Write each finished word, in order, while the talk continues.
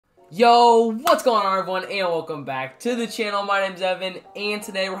Yo, what's going on everyone, and welcome back to the channel. My name's Evan, and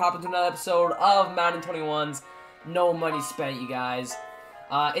today we're hopping to another episode of Madden 21's No Money Spent, you guys.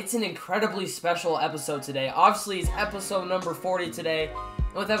 It's an incredibly special episode today. Obviously, it's episode number 40 today,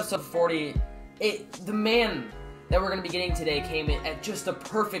 and with episode 40, the man that we're going to be getting today came in at just the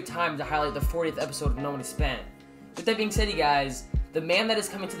perfect time to highlight the 40th episode of No Money Spent. With that being said, you guys, the man that is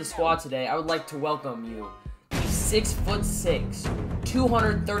coming to the squad today, I would like to welcome you. 6'6",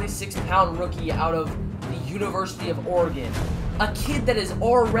 236-pound rookie out of the University of Oregon. A kid that is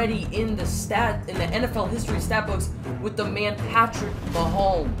already in the NFL history stat books with the man Patrick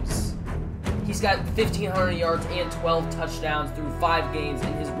Mahomes. He's got 1,500 yards and 12 touchdowns through 5 games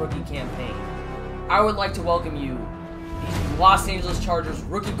in his rookie campaign. I would like to welcome you, the Los Angeles Chargers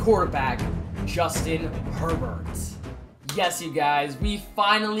rookie quarterback, Justin Herbert. Yes, you guys, we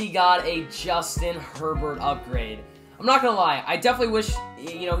finally got a Justin Herbert upgrade. I'm not gonna lie, I definitely wish,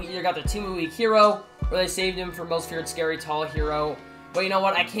 he either got the Team of the Week hero, or they saved him for Most Feared Scary Tall hero. But you know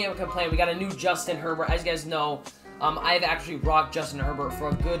what, I can't complain. We got a new Justin Herbert. As you guys know, I've actually rocked Justin Herbert for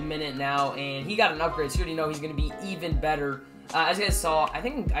a good minute now, and he got an upgrade, so you already know he's gonna be even better. As you guys saw, I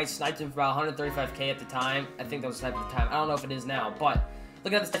think I sniped him for about 135k at the time. I think that was sniped at the time. I don't know if it is now, but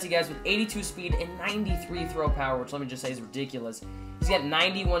look at the stats, you guys, with 82 speed and 93 throw power, which let me just say is ridiculous. He's got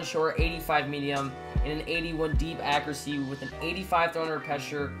 91 short, 85 medium, and an 81 deep accuracy with an 85 throw under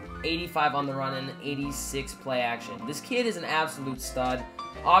pressure, 85 on the run, and an 86 play action. This kid is an absolute stud.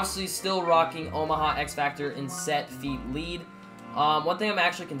 Obviously, still rocking Omaha X Factor in set, feet, lead. One thing I'm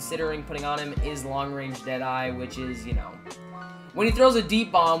actually considering putting on him is long range Deadeye, which is, when he throws a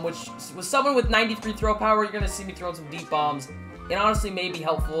deep bomb, which with someone with 93 throw power, you're going to see me throwing some deep bombs. It honestly may be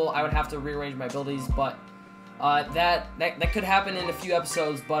helpful. I would have to rearrange my abilities, but that could happen in a few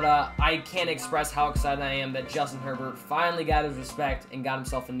episodes. But I can't express how excited I am that Justin Herbert finally got his respect and got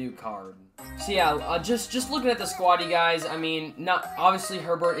himself a new card. So yeah, just looking at the squad, you guys. I mean, obviously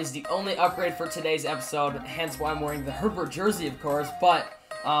Herbert is the only upgrade for today's episode, hence why I'm wearing the Herbert jersey, of course. But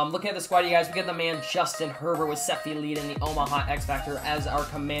looking at the squad, you guys, we get the man Justin Herbert with Sefi lead in the Omaha X Factor as our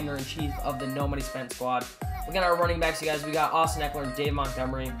commander-in-chief of the No Money Spent squad. Look at our running backs, you guys. We got Austin Eckler and Dave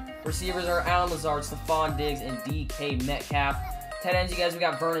Montgomery. Receivers are Alan Lazard, Stephon Diggs, and DK Metcalf. Tight ends, you guys, we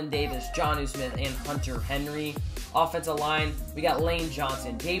got Vernon Davis, Jonnu Smith, and Hunter Henry. Offensive line, we got Lane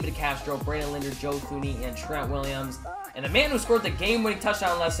Johnson, David Castro, Brandon Linder, Joe Thuney, and Trent Williams. And the man who scored the game-winning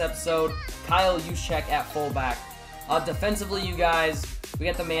touchdown last episode, Kyle Juszczyk at fullback. Defensively, you guys, we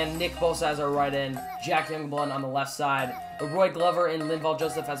got the man Nick Bosa as our right end, Jack Youngblood on the left side, Roy Glover and Linval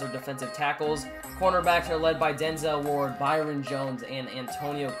Joseph as our defensive tackles. Cornerbacks are led by Denzel Ward, Byron Jones, and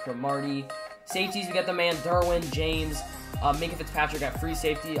Antonio Cromartie. Safeties, we got the man Derwin James, Minka Fitzpatrick at free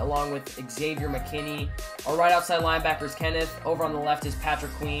safety, along with Xavier McKinney. Our right outside linebacker is Kenneth. Over on the left is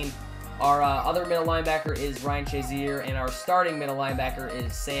Patrick Queen. Our other middle linebacker is Ryan Shazier, and our starting middle linebacker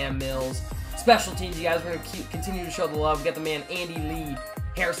is Sam Mills. Special teams, you guys, we're going to continue to show the love. We got the man Andy Lee,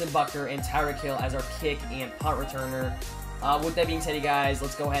 Harrison Bucker, and Tyreek Hill as our kick and punt returner. With that being said, you guys,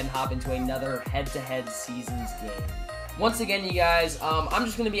 let's go ahead and hop into another head-to-head seasons game. Once again, you guys, I'm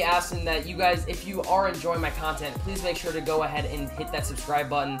just going to be asking that you guys, if you are enjoying my content, please make sure to go ahead and hit that subscribe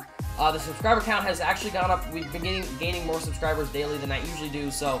button. The subscriber count has actually gone up. We've been gaining more subscribers daily than I usually do,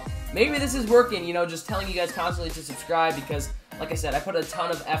 so maybe this is working, just telling you guys constantly to subscribe because, like I said, I put a ton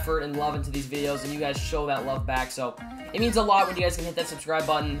of effort and love into these videos, and you guys show that love back, so it means a lot when you guys can hit that subscribe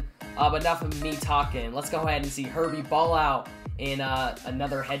button. But enough of me talking. Let's go ahead and see Herbie ball out in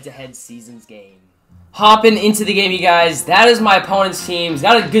another head-to-head seasons game. Hopping into the game, you guys. That is my opponent's team. He's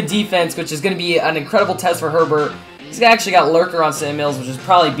got a good defense, which is going to be an incredible test for Herbert. He's actually got Lurker on Sam Mills, which is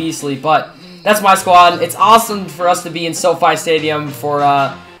probably beastly, but that's my squad. It's awesome for us to be in SoFi Stadium for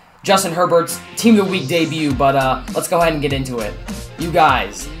Justin Herbert's Team of the Week debut, but let's go ahead and get into it. You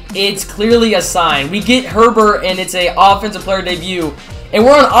guys, it's clearly a sign. We get Herbert, and it's a offensive player debut, and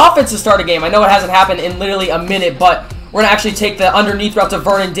we're on offense to start a game. I know it hasn't happened in literally a minute, but we're going to actually take the underneath route to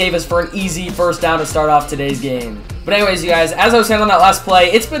Vernon Davis for an easy first down to start off today's game. But anyways, you guys, as I was saying on that last play,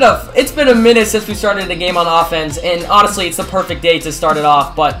 it's been a minute since we started the game on offense, and honestly, it's the perfect day to start it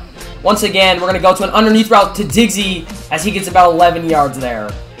off. But once again, we're going to go to an underneath route to Diggsy as he gets about 11 yards there.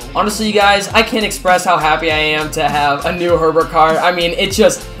 Honestly, you guys, I can't express how happy I am to have a new Herbert card. I mean,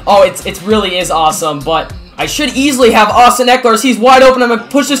 it really is awesome, but I should easily have Austin Eckler as he's wide open. I'm going to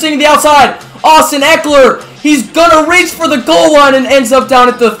push this thing to the outside. Austin Eckler, he's going to reach for the goal line and ends up down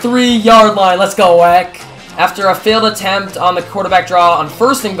at the 3-yard line. Let's go, Eck. After a failed attempt on the quarterback draw on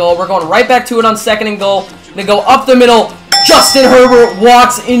 1st and goal, we're going right back to it on 2nd and goal. Going to go up the middle. Justin Herbert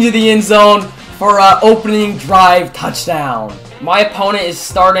walks into the end zone for an opening drive touchdown. My opponent is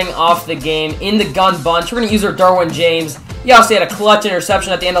starting off the game in the gun bunch. We're going to use our Derwin James. He also had a clutch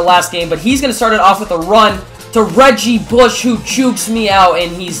interception at the end of last game, but he's going to start it off with a run to Reggie Bush, who jukes me out,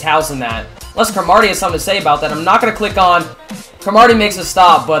 and he's housing that. Unless Cromartie has something to say about that. I'm not going to click on. Cromartie makes a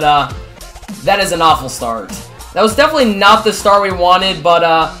stop, but that is an awful start. That was definitely not the start we wanted,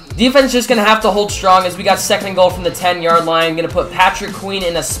 but defense is just going to have to hold strong as we got second and goal from the 10-yard line. Going to put Patrick Queen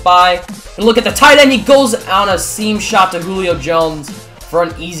in a spy. And look at the tight end. He goes on a seam shot to Julio Jones for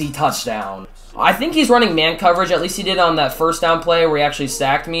an easy touchdown. I think he's running man coverage. At least he did on that first down play where he actually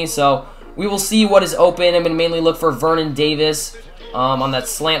sacked me. So we will see what is open. I'm going to mainly look for Vernon Davis on that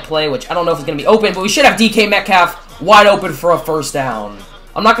slant play, which I don't know if it's going to be open, but we should have DK Metcalf wide open for a first down.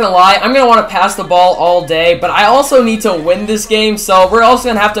 I'm not going to lie, I'm going to want to pass the ball all day, but I also need to win this game, so we're also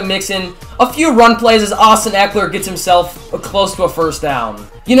going to have to mix in a few run plays as Austin Eckler gets himself close to a first down.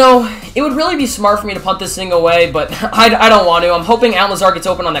 You know, it would really be smart for me to punt this thing away, but I don't want to. I'm hoping Allen Lazard gets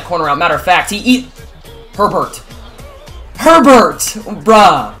open on that corner route. Matter of fact, Herbert,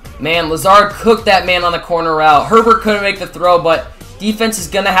 bruh. Man, Lazard cooked that man on the corner route. Herbert couldn't make the throw, but defense is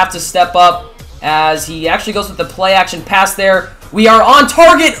going to have to step up as he actually goes with the play action pass there. We are on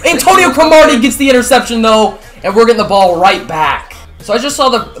target. Antonio Cromartie gets the interception, though, and we're getting the ball right back. So I just saw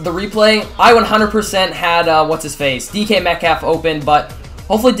the replay. I 100% had, what's-his-face, DK Metcalf open, but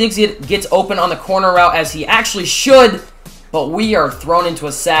hopefully Diggs gets open on the corner route as he actually should, but we are thrown into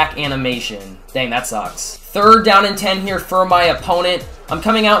a sack animation. Dang, that sucks. 3rd down and 10 here for my opponent. I'm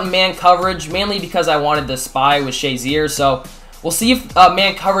coming out in man coverage, mainly because I wanted the spy with Shazier, so we'll see if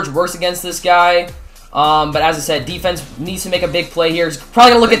man coverage works against this guy. But as I said, defense needs to make a big play here. He's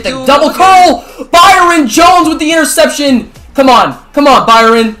probably going to look at the double curl. Byron Jones with the interception. Come on,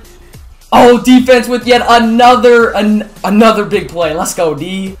 Byron. Oh, defense with yet another big play. Let's go,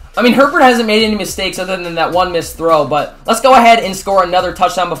 D. I mean, Herbert hasn't made any mistakes other than that one missed throw, but let's go ahead and score another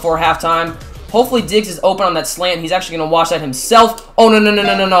touchdown before halftime. Hopefully, Diggs is open on that slant. He's actually going to watch that himself. Oh,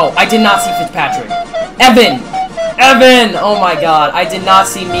 no. I did not see Fitzpatrick. Evan! Oh my god, I did not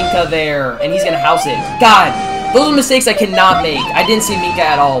see Minka there, and he's gonna house it. God, those are mistakes I cannot make. I didn't see Minka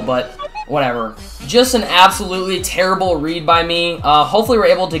at all, but whatever. Just an absolutely terrible read by me. Hopefully we're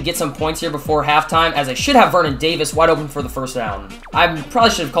able to get some points here before halftime, as I should have Vernon Davis wide open for the first down. I probably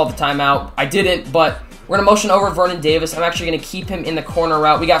should have called the timeout. I didn't, but we're gonna motion over Vernon Davis. I'm actually gonna keep him in the corner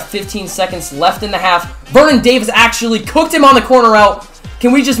route. We got 15 seconds left in the half. Vernon Davis actually cooked him on the corner route.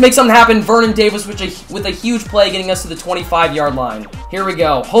 Can we just make something happen? Vernon Davis with a huge play getting us to the 25-yard line. Here we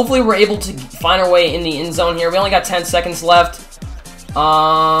go. Hopefully we're able to find our way in the end zone here. We only got 10 seconds left.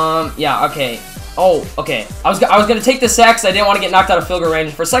 Yeah, okay. Oh, okay. I was going to take the sack because I didn't want to get knocked out of field goal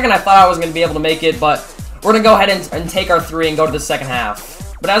range. For a second, I thought I was going to be able to make it, but we're going to go ahead and take our 3 and go to the second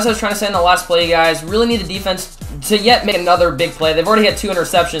half. But as I was trying to say in the last play, guys, really need the defense to yet make another big play. They've already had 2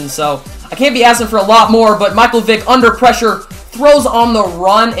 interceptions, so I can't be asking for a lot more, but Michael Vick under pressure throws on the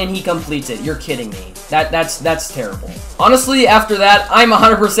run, and he completes it. You're kidding me. That's terrible. Honestly, after that, I'm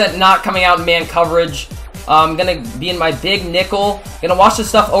 100% not coming out in man coverage. I'm going to be in my big nickel. Going to watch this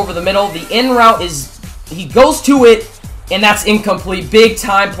stuff over the middle. The in route is, he goes to it, and that's incomplete. Big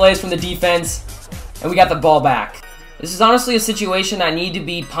time plays from the defense, and we got the ball back. This is honestly a situation I need to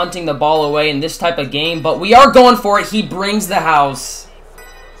be punting the ball away in this type of game, but we are going for it. He brings the house.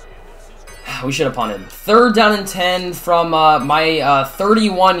 We should have punted. 3rd down and 10 from my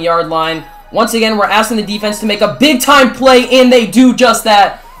 31-yard line. Once again, we're asking the defense to make a big-time play, and they do just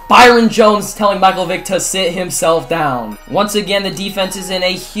that. Byron Jones telling Michael Vick to sit himself down. Once again, the defense is in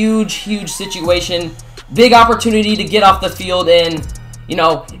a huge situation. Big opportunity to get off the field and, you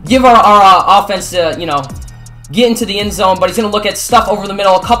know, give our offense to, you know, get into the end zone. But he's going to look at stuff over the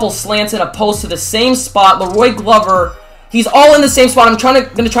middle, a couple slants and a post to the same spot. Leroy Glover, he's all in the same spot. I'm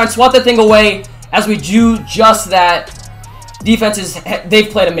going to try and swat that thing away as we do just that. They've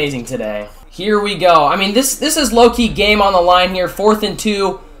played amazing today. Here we go. I mean, this is low-key game on the line here. 4th and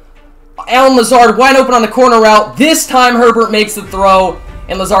 2. Allen Lazard wide open on the corner route. This time Herbert makes the throw,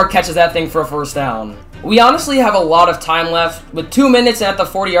 and Lazard catches that thing for a first down. We honestly have a lot of time left. With 2 minutes at the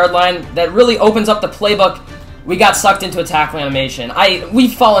 40-yard line, that really opens up the playbook. We got sucked into a tackle animation.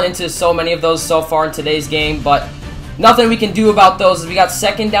 We've fallen into so many of those so far in today's game, but nothing we can do about those. We got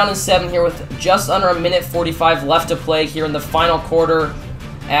 2nd down and 7 here with just under a minute 45 left to play here in the final quarter.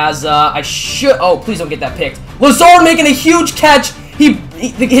 As oh, please don't get that picked. Lazard making a huge catch.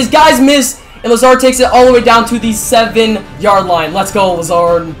 His guys miss, and Lazard takes it all the way down to the 7-yard line. Let's go,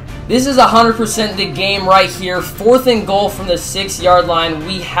 Lazard. This is 100% the game right here. 4th and goal from the 6-yard line.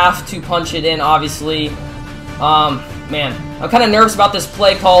 We have to punch it in, obviously. Man, I'm kind of nervous about this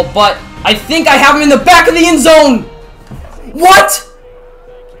play call, but I think I have him in the back of the end zone. What?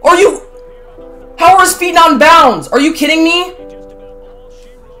 Are you... How are his feet not in bounds? Are you kidding me?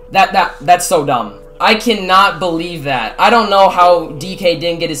 That's so dumb. I cannot believe that. I don't know how DK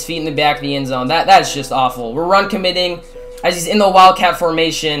didn't get his feet in the back of the end zone. That's just awful. We're run committing as he's in the Wildcat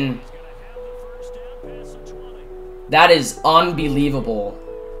formation. That is unbelievable.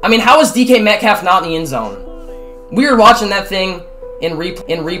 I mean, how is DK Metcalf not in the end zone? We were watching that thing in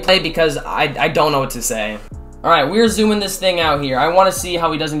replay because I don't know what to say. Alright, we're zooming this thing out here. I want to see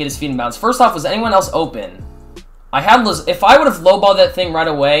how he doesn't get his feet in bounds. First off, was anyone else open? If I would have lowballed that thing right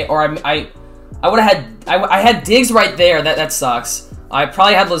away, or I would have had... I had Diggs right there. That sucks. I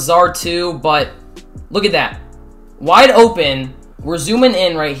probably had Lazard too, but look at that. Wide open. We're zooming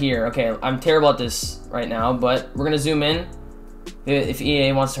in right here. Okay, I'm terrible at this right now, but we're going to zoom in if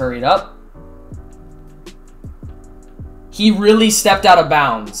EA wants to hurry it up. He really stepped out of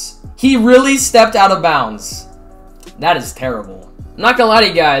bounds. He really stepped out of bounds. That is terrible. I'm not gonna lie to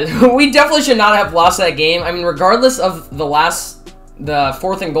you guys. We definitely should not have lost that game. I mean, regardless of the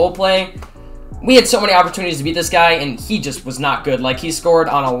 4th and goal play, we had so many opportunities to beat this guy, and he just was not good. Like, he scored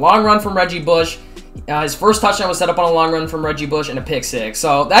on a long run from Reggie Bush. His first touchdown was set up on a long run from Reggie Bush and a pick 6.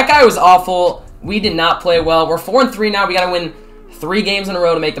 So that guy was awful. We did not play well. We're 4-3 now. We got to win 3 games in a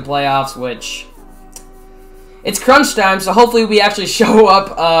row to make the playoffs, which... It's crunch time, so hopefully we actually show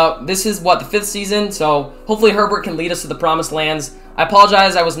up. This is, what, the 5th season? So hopefully Herbert can lead us to the promised lands. I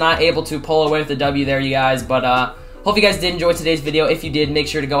apologize I was not able to pull away with the W there, you guys, but hope you guys did enjoy today's video. If you did, make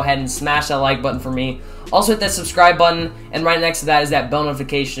sure to go ahead and smash that like button for me. Also hit that subscribe button, and right next to that is that bell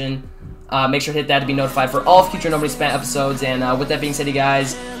notification. Make sure to hit that to be notified for all future Nobody Spent episodes. And with that being said, you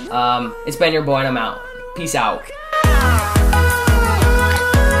guys, it's been your boy, and I'm out. Peace out.